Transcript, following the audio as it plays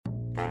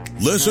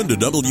Listen to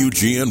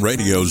WGN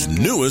Radio's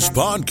newest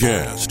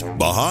podcast,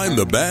 Behind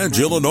the Badge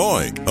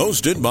Illinois,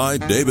 hosted by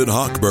David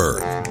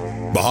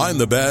Hochberg. Behind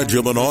the Badge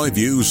Illinois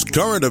views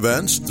current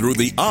events through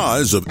the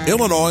eyes of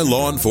Illinois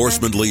law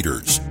enforcement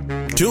leaders.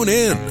 Tune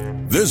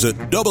in. Visit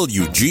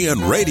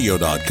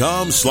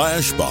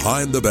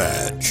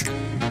WGNRadio.com/BehindTheBadge.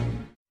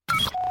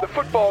 The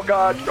football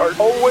gods are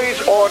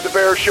always on the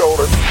Bears'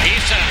 shoulder.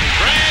 Eason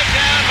dragged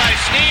down by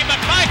Steve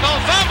McMichael,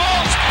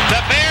 fumbles.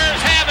 The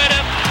Bears have it.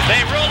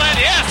 They rule it.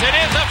 Yes, it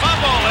is a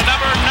fumble. And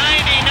number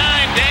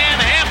 99, Dan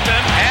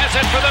Hampton, has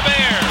it for the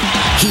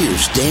Bears.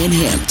 Here's Dan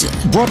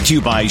Hampton. Brought to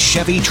you by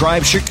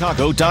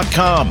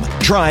ChevyDriveChicago.com.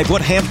 Drive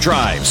what Hamp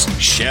drives.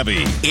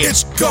 Chevy.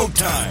 It's go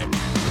time.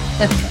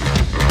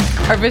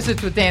 Our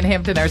visits with Dan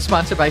Hampton are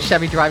sponsored by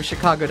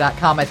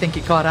ChevyDriveChicago.com. I think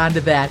you caught on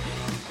to that.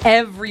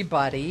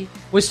 Everybody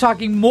was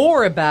talking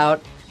more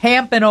about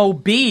Hamp and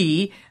OB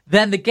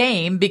than the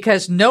game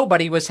because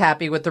nobody was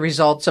happy with the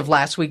results of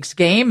last week's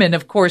game. And,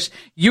 of course,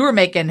 you were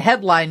making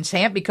headlines,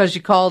 Hamp, because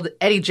you called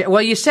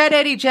you said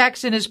Eddie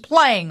Jackson is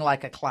playing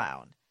like a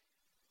clown.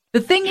 The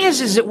thing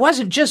is it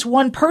wasn't just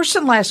one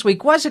person last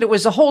week, was it? It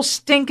was the whole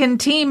stinking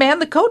team and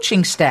the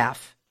coaching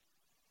staff.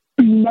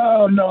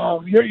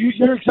 No,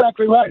 you're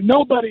exactly right.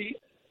 Nobody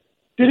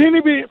did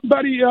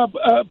anybody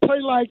play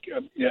like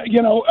a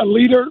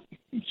leader,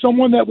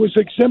 someone that was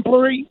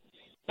exemplary,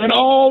 and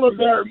all of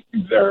their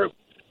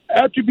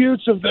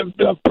attributes of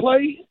the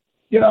play.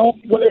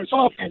 Whether it's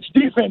offense,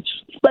 defense,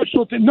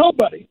 special team.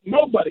 Nobody.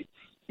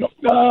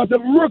 The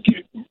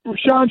rookie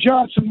Rashawn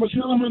Johnson was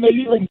the only one that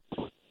even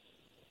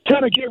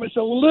kind of gave us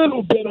a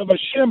little bit of a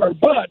shimmer.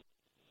 But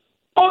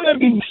all that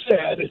being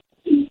said,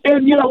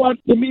 and you know what,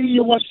 the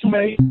media wants to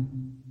make.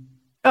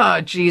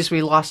 Oh, geez,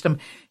 we lost him.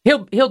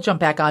 He'll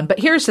jump back on. But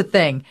here's the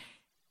thing.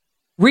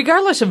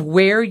 Regardless of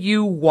where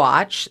you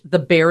watch the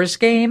Bears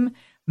game,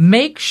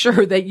 make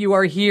sure that you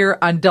are here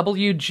on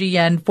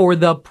WGN for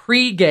the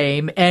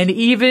pregame. And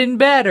even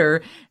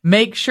better,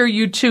 make sure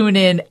you tune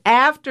in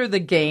after the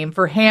game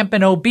for Hamp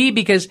and OB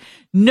because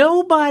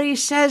nobody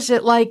says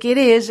it like it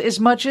is as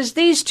much as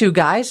these two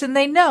guys. And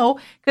they know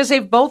because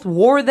they've both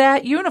wore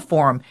that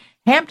uniform.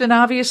 Hampton,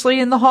 obviously,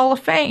 in the Hall of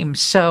Fame.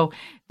 So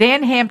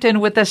Dan Hampton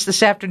with us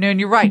this afternoon.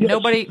 You're right.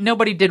 Yes.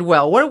 Nobody did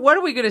well. What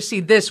are we going to see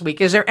this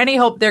week? Is there any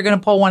hope they're going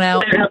to pull one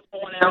out?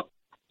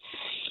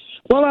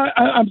 Well,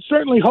 I'm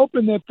certainly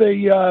hoping that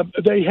they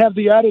have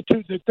the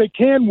attitude that they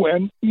can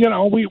win.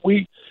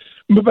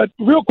 But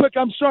real quick,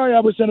 I'm sorry I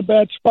was in a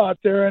bad spot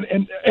there,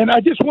 and I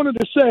just wanted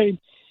to say,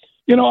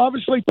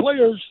 obviously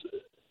players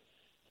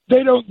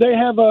they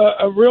have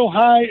a real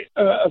high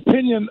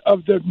opinion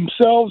of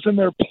themselves and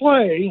their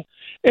play,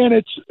 and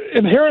it's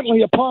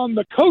inherently upon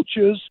the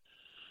coaches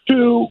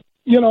to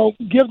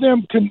give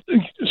them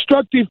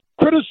constructive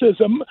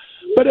criticism,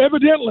 but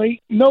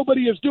evidently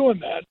nobody is doing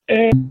that.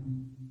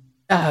 And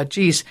oh,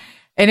 geez.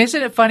 And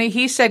isn't it funny?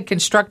 He said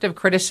constructive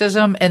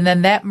criticism, and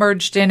then that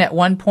merged in at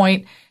one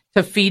point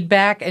to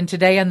feedback. And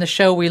today on the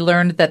show, we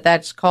learned that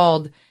that's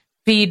called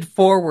feed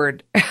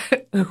forward.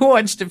 Who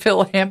wants to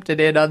fill Hampton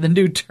in on the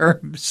new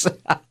terms?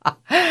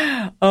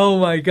 Oh,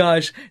 my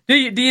gosh. Do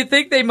you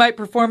think they might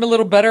perform a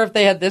little better if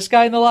they had this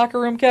guy in the locker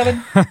room,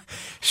 Kevin?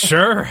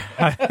 Sure.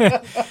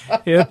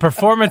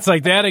 Performance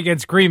like that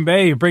against Green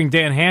Bay, you bring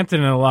Dan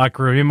Hampton in the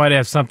locker room, you might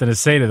have something to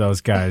say to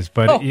those guys.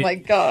 But my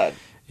God.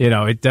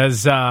 It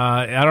does.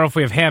 I don't know if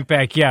we have Hamp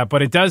back yet,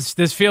 but it does.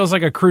 This feels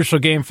like a crucial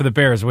game for the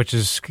Bears, which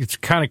is it's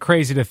kind of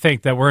crazy to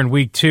think that we're in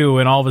week 2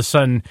 and all of a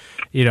sudden,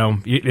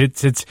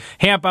 it's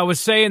Hamp. I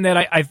was saying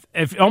that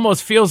it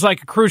almost feels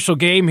like a crucial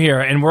game here,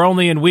 and we're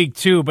only in week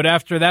 2. But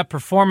after that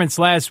performance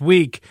last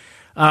week,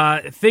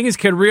 things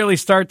could really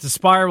start to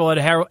spiral at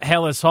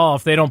Hallis Hall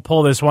if they don't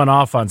pull this one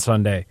off on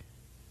Sunday.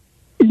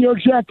 You're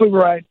exactly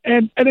right,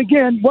 and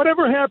again,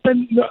 whatever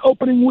happened the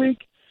opening week.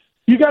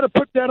 You got to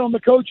put that on the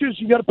coaches.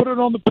 You got to put it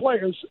on the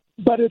players.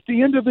 But at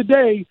the end of the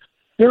day,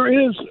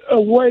 there is a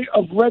way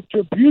of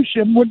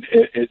retribution. When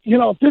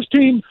if this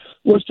team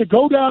was to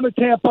go down to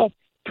Tampa,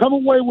 come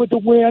away with a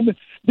win,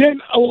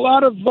 then a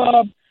lot of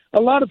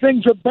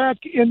things are back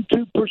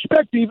into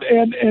perspective.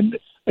 And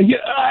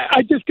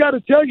I just got to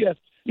tell you,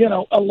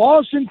 a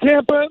loss in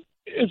Tampa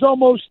is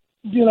almost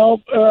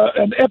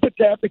an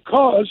epitaph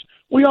because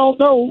we all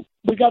know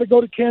we got to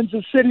go to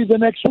Kansas City the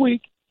next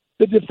week,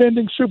 the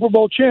defending Super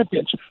Bowl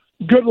champions.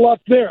 Good luck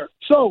there.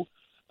 So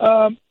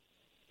I'm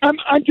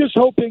just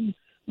hoping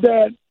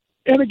that,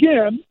 and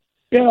again,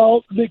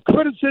 the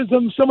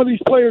criticism some of these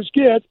players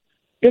get,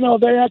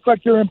 they act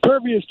like they're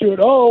impervious to it.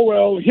 Oh,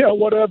 well, yeah,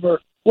 whatever.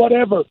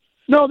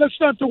 No,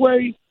 that's not the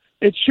way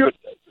it should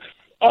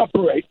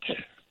operate.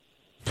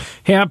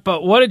 Hamp,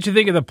 but what did you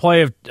think of the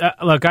play of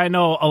look, I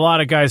know a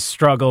lot of guys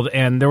struggled,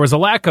 and there was a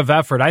lack of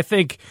effort. I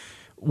think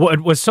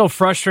what was so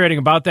frustrating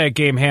about that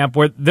game, Hamp,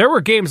 where there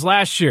were games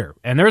last year,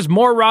 and there's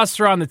more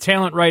roster on the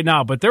talent right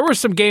now, but there were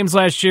some games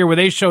last year where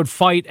they showed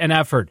fight and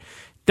effort.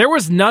 There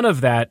was none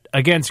of that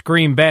against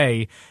Green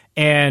Bay,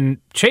 and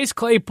Chase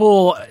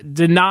Claypool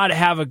did not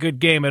have a good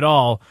game at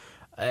all.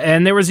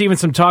 And there was even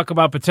some talk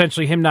about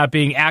potentially him not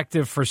being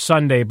active for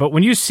Sunday. But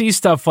when you see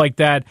stuff like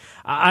that,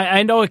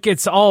 I know it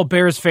gets all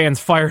Bears fans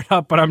fired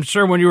up, but I'm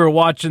sure when you were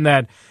watching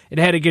that, it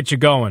had to get you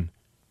going.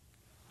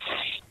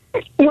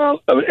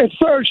 Well, at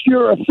first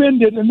you're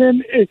offended, and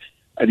then,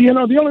 the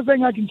only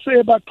thing I can say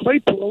about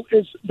Claypool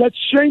is that's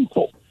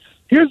shameful.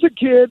 Here's a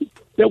kid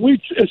that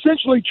we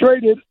essentially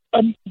traded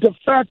a de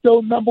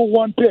facto number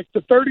one pick,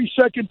 the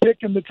 32nd pick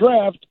in the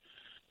draft,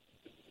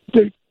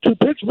 to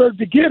Pittsburgh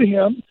to get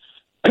him,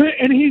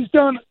 and he's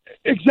done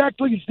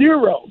exactly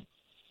zero.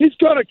 He's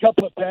got a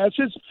couple of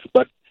passes,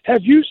 but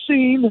have you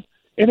seen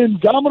an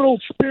indomitable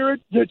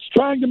spirit that's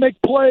trying to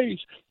make plays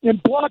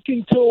and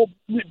blocking till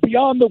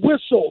beyond the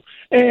whistle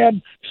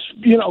and,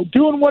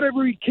 doing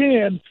whatever he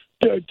can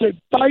to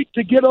fight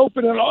to get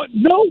open? And all?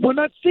 No, we're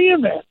not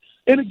seeing that.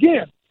 And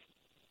again,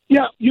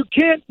 yeah, you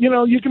can't,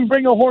 you can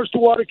bring a horse to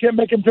water, can't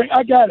make him drink.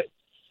 I got it.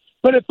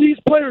 But if these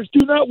players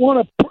do not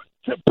want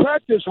to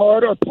practice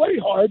hard or play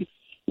hard,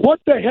 what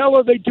the hell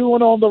are they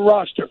doing on the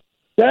roster?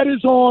 That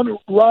is on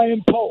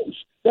Ryan Poles.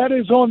 That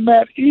is on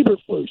Matt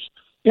Eberflus.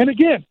 And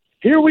again,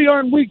 here we are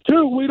in week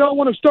 2. We don't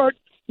want to start,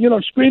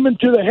 screaming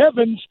to the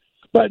heavens,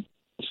 but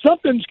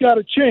something's got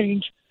to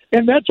change.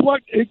 And that's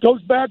what it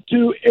goes back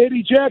to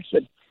Eddie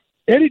Jackson.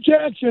 Eddie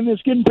Jackson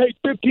is getting paid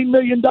 $15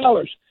 million.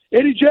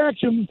 Eddie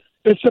Jackson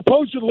is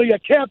supposedly a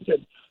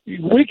captain.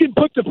 We can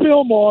put the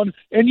film on,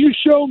 and you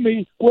show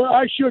me where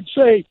I should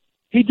say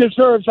he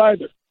deserves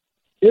either.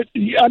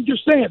 I'm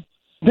just saying,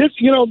 this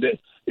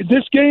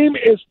game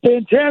is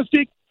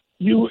fantastic.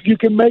 You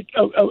can make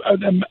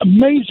an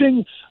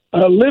amazing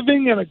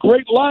living and a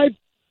great life,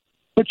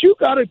 but you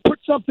got to put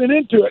something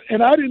into it.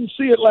 And I didn't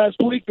see it last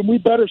week, and we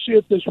better see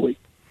it this week.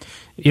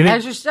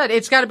 As you said,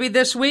 it's got to be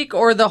this week,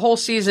 or the whole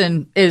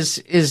season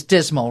is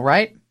dismal,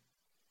 right?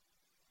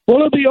 Well,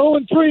 it'll be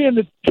 0-3, and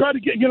to try to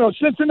get,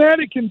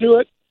 Cincinnati can do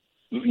it.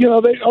 They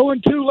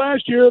 0-2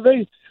 last year.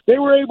 They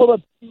were able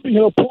to,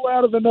 pull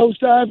out of the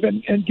nosedive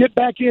and get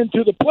back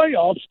into the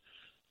playoffs.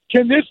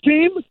 Can this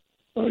team?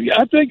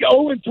 I think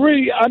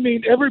 0-3. I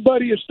mean,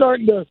 everybody is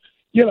starting to,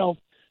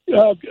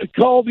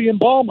 call the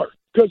embalmer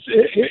because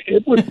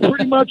it would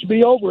pretty much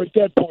be over at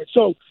that point.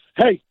 So,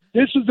 hey,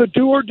 this is a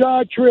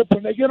do-or-die trip.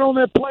 When they get on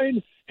that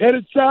plane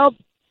headed south,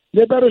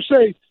 they better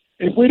say,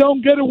 if we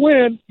don't get a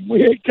win,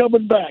 we ain't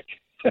coming back.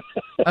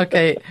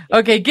 Okay,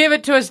 give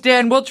it to us,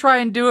 Dan. We'll try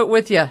and do it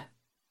with you.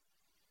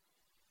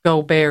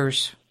 Go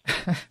Bears.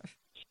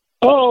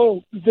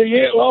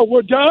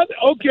 We're done?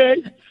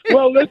 Okay.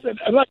 Well, listen,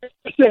 like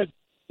I said,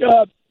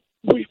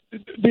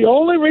 the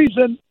only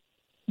reason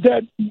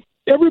that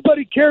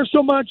everybody cares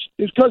so much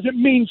is because it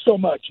means so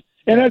much,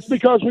 and that's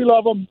because we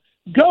love them.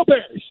 Go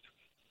Bears!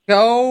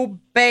 Go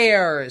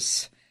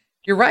Bears!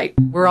 You're right.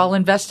 We're all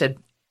invested.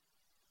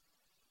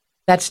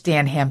 That's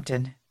Dan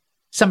Hampton.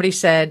 Somebody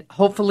said,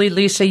 hopefully,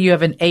 Lisa, you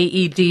have an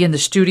AED in the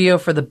studio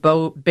for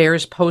the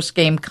Bears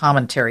post-game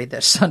commentary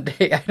this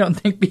Sunday. I don't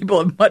think people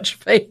have much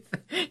faith.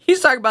 He's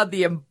talking about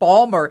the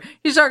embalmer.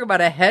 He's talking about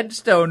a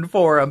headstone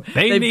for him.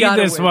 They've need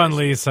this one,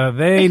 Lisa.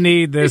 They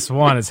need this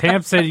one. As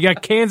Hamp said, you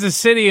got Kansas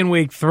City in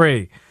week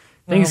 3.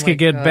 Things could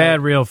get bad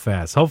real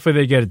fast. Hopefully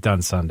they get it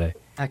done Sunday.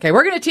 Okay,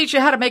 we're going to teach you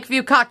how to make a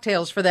few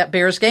cocktails for that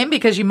Bears game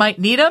because you might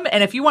need them.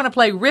 And if you want to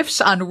play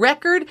Riffs on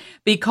Record,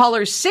 be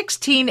callers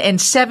 16 and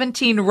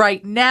 17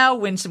 right now.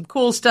 Win some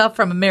cool stuff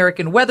from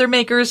American Weather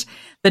Makers.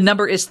 The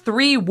number is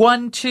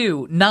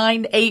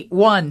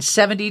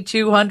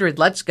 312-981-7200.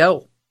 Let's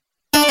go.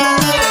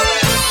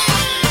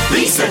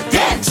 Lisa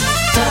Dent,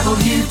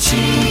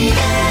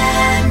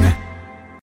 WGN.